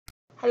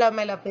Hello,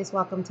 my lovelies.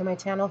 Welcome to my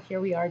channel. Here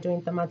we are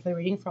doing the monthly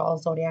reading for all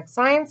zodiac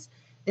signs.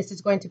 This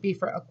is going to be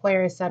for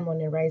Aquarius, Sun,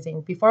 Moon, and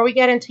Rising. Before we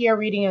get into your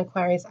reading,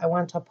 Aquarius, I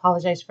want to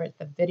apologize for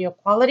the video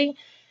quality.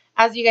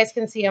 As you guys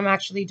can see, I'm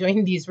actually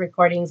doing these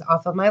recordings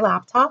off of my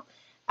laptop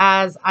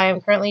as I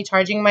am currently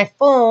charging my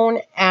phone,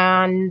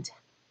 and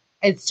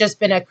it's just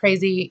been a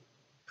crazy,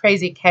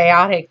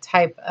 chaotic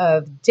type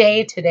of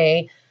day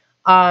today.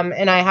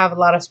 And I have a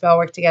lot of spell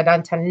work to get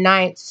done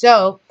tonight.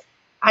 So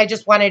I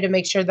just wanted to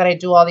make sure that I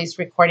do all these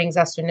recordings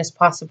as soon as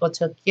possible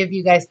to give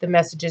you guys the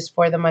messages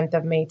for the month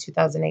of May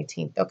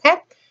 2018. Okay,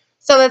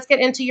 so let's get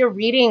into your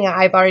reading.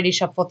 I've already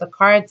shuffled the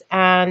cards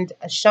and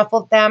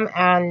shuffled them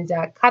and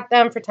cut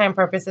them for time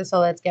purposes. So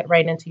let's get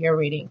right into your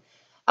reading.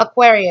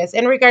 Aquarius,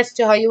 in regards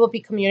to how you will be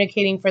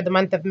communicating for the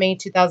month of May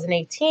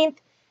 2018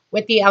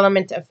 with the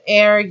element of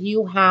air,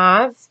 you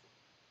have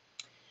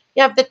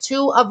the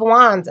Two of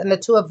Wands, and the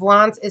Two of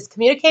Wands is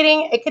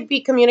communicating. It could be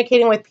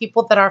communicating with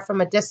people that are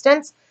from a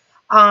distance.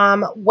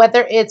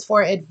 Whether it's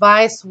for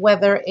advice,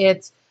 whether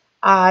it's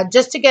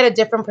just to get a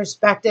different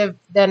perspective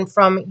than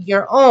from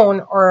your own,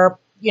 or,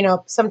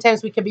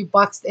 sometimes we could be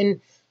boxed into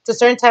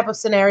certain type of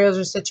scenarios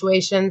or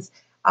situations,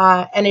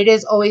 and it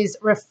is always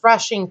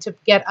refreshing to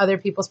get other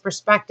people's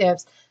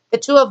perspectives. The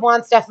Two of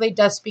Wands definitely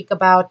does speak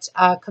about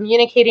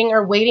communicating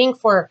or waiting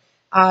for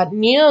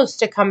news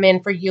to come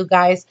in for you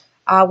guys,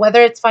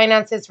 whether it's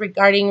finances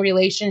regarding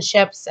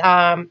relationships,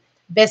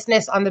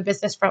 business on the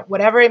business front,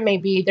 whatever it may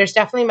be. There's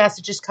definitely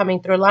messages coming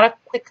through, a lot of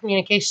quick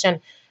communication,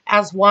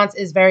 as Wands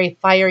is very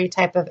fiery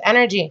type of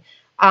energy.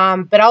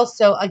 But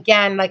also,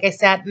 again, like I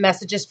said,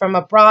 messages from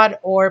abroad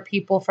or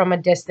people from a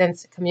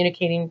distance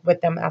communicating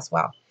with them as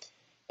well.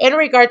 In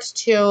regards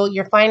to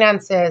your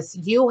finances,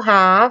 you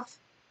have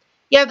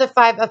the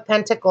Five of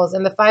Pentacles,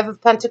 and the Five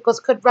of Pentacles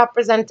could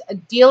represent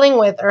dealing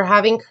with or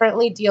having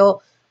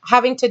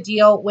to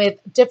deal with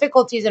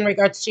difficulties in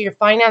regards to your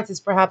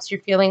finances. Perhaps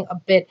you're feeling a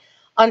bit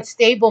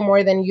unstable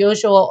more than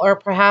usual, or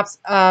perhaps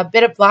a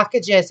bit of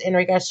blockages in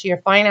regards to your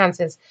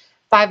finances.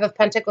 Five of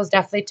Pentacles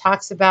definitely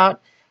talks about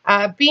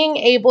being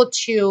able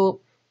to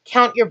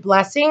count your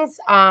blessings,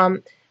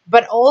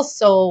 but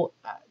also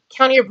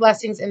count your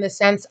blessings in the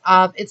sense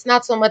of it's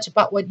not so much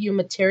about what you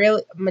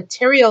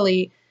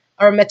materially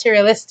or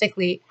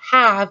materialistically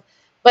have,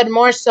 but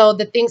more so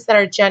the things that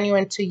are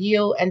genuine to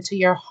you and to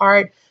your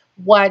heart,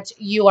 what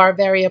you are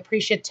very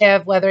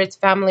appreciative, whether it's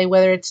family,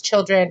 whether it's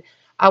children,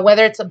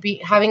 whether it's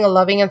having a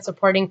loving and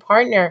supporting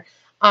partner.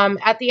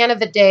 At the end of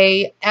the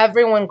day,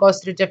 everyone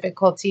goes through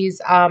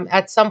difficulties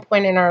at some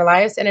point in our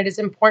lives, and it is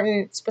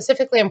important,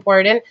 specifically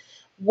important,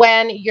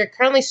 when you're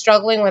currently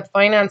struggling with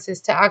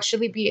finances, to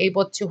actually be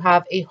able to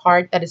have a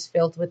heart that is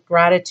filled with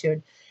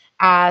gratitude.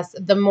 As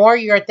the more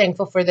you're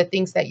thankful for the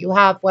things that you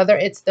have, whether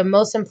it's the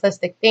most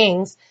simplistic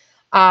things,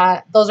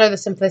 those are the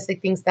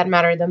simplistic things that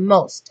matter the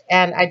most.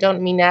 And I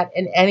don't mean that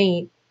in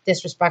any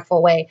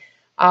disrespectful way.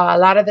 A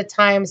lot of the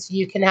times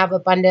you can have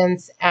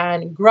abundance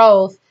and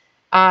growth,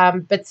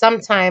 but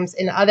sometimes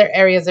in other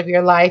areas of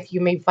your life,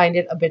 you may find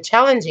it a bit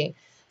challenging.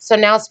 So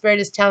now Spirit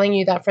is telling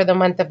you that for the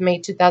month of May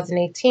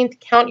 2018,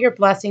 count your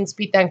blessings,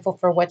 be thankful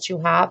for what you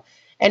have,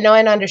 and know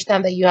and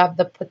understand that you have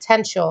the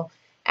potential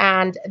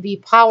and the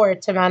power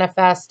to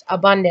manifest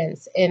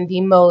abundance in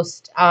the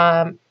most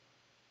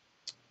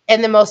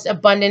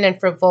abundant and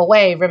fruitful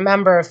way.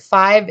 Remember,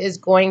 5 is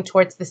going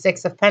towards the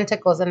 6 of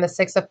Pentacles, and the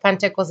 6 of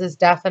Pentacles is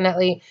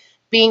definitely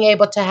being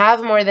able to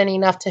have more than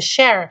enough to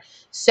share.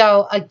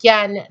 So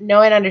again,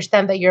 know and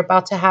understand that you're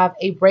about to have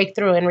a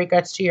breakthrough in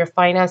regards to your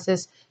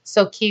finances.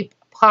 So keep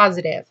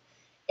positive.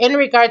 In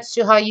regards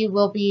to how you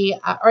will be,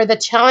 or the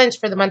challenge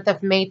for the month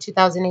of May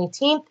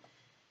 2018,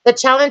 the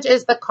challenge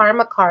is the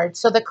Karma card.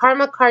 So the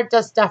Karma card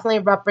does definitely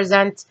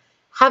represent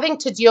having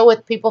to deal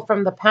with people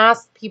from the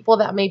past, people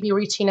that may be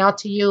reaching out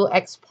to you,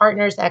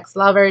 ex-partners,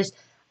 ex-lovers,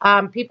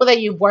 people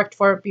that you've worked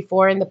for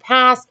before in the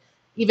past,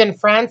 even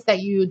friends that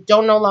you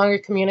don't no longer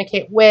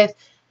communicate with.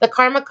 The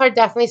Karma card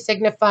definitely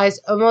signifies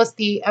almost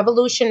the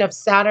evolution of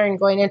Saturn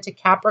going into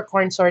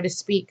Capricorn, so to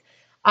speak.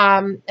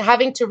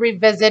 Having to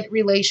revisit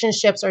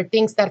relationships or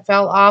things that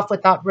fell off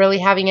without really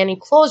having any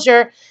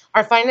closure,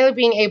 are finally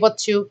being able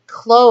to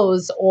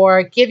close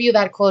or give you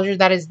that closure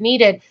that is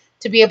needed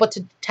to be able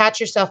to detach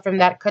yourself from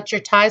that, cut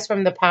your ties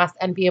from the past,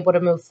 and be able to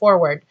move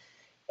forward.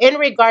 In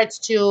regards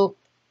to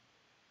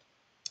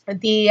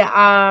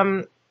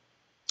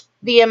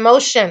the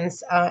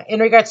emotions, in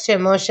regards to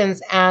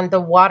emotions and the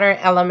water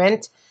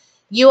element,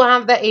 you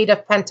have the 8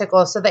 of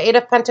Pentacles. So the 8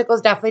 of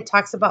Pentacles definitely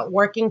talks about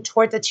working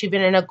towards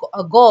achieving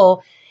a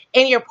goal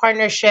in your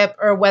partnership,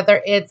 or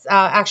whether it's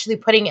actually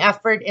putting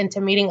effort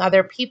into meeting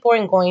other people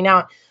and going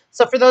out.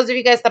 So for those of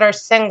you guys that are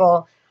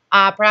single,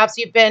 perhaps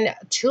you've been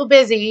too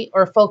busy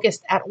or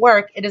focused at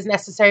work. It is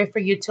necessary for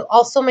you to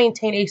also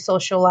maintain a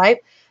social life.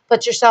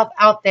 Put yourself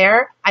out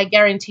there. I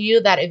guarantee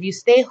you that if you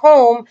stay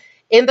home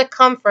in the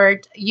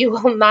comfort, you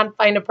will not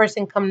find a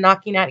person come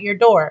knocking at your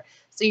door.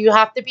 So you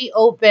have to be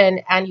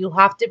open, and you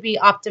have to be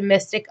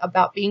optimistic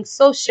about being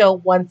social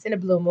once in a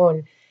blue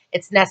moon.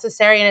 It's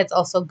necessary, and it's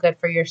also good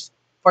for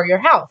your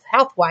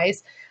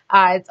health-wise.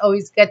 It's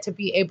always good to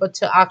be able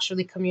to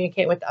actually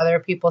communicate with other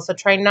people. So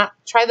try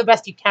the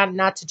best you can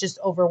not to just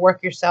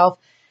overwork yourself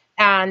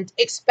and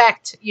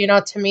expect,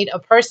 to meet a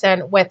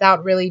person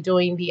without really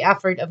doing the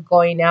effort of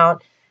going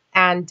out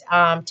and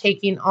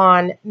taking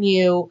on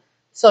new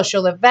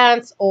social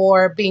events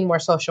or being more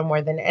social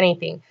more than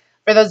anything.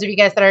 For those of you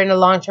guys that are in a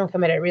long-term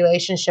committed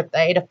relationship, the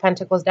Eight of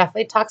Pentacles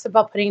definitely talks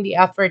about putting the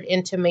effort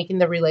into making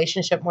the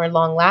relationship more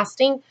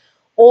long-lasting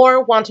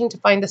or wanting to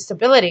find the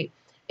stability.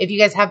 If you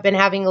guys have been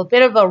having a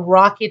bit of a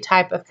rocky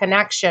type of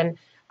connection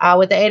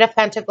with the Eight of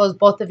Pentacles,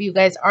 both of you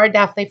guys are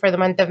definitely for the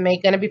month of May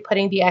going to be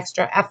putting the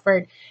extra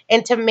effort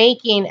into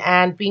making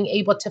and being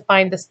able to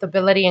find the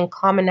stability and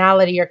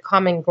commonality or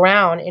common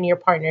ground in your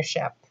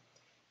partnership.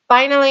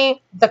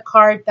 Finally, the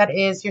card that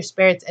is your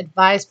Spirit's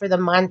advice for the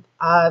month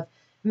of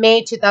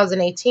May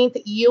 2018,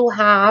 you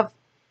have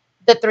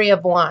the Three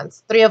of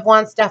Wands. Three of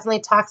Wands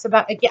definitely talks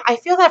about, again, I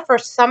feel that for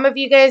some of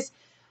you guys,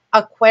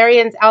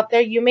 Aquarians out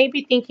there, you may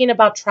be thinking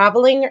about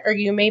traveling, or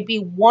you may be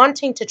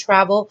wanting to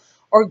travel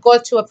or go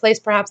to a place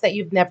perhaps that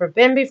you've never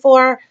been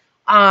before,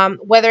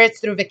 whether it's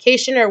through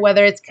vacation or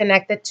whether it's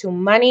connected to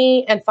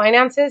money and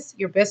finances,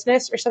 your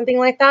business or something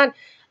like that.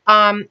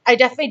 I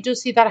definitely do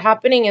see that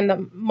happening in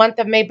the month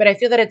of May, but I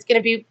feel that it's going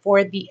to be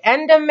for the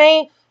end of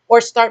May, or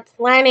start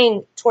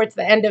planning towards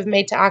the end of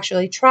May to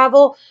actually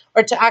travel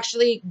or to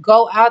actually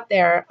go out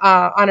there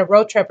on a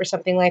road trip or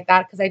something like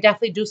that, because I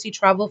definitely do see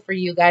travel for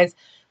you guys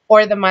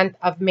for the month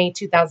of May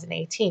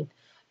 2018.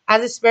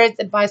 As a Spirit's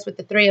advice with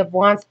the Three of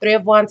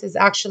Wands is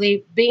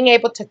actually being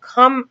able to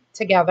come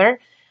together.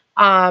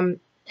 And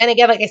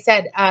again, like I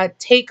said,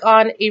 take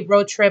on a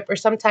road trip or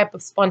some type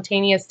of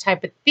spontaneous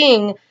type of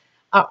thing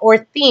or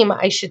theme,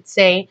 I should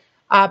say.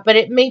 But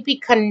it may be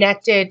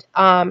connected.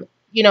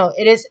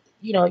 It is,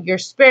 your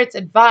Spirit's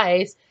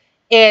advice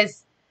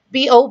is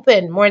be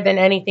open more than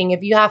anything.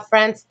 If you have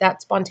friends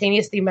that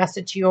spontaneously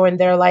message you and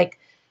they're like,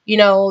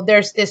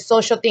 there's this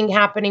social thing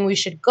happening, we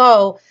should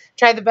go,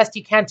 try the best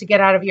you can to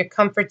get out of your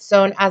comfort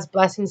zone, as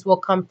blessings will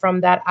come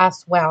from that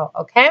as well.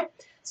 Okay.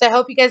 So I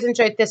hope you guys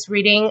enjoyed this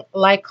reading.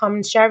 Like,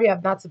 comment, share. If you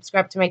have not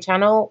subscribed to my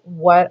channel,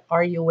 what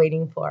are you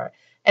waiting for?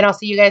 And I'll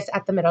see you guys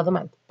at the middle of the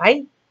month.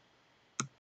 Bye.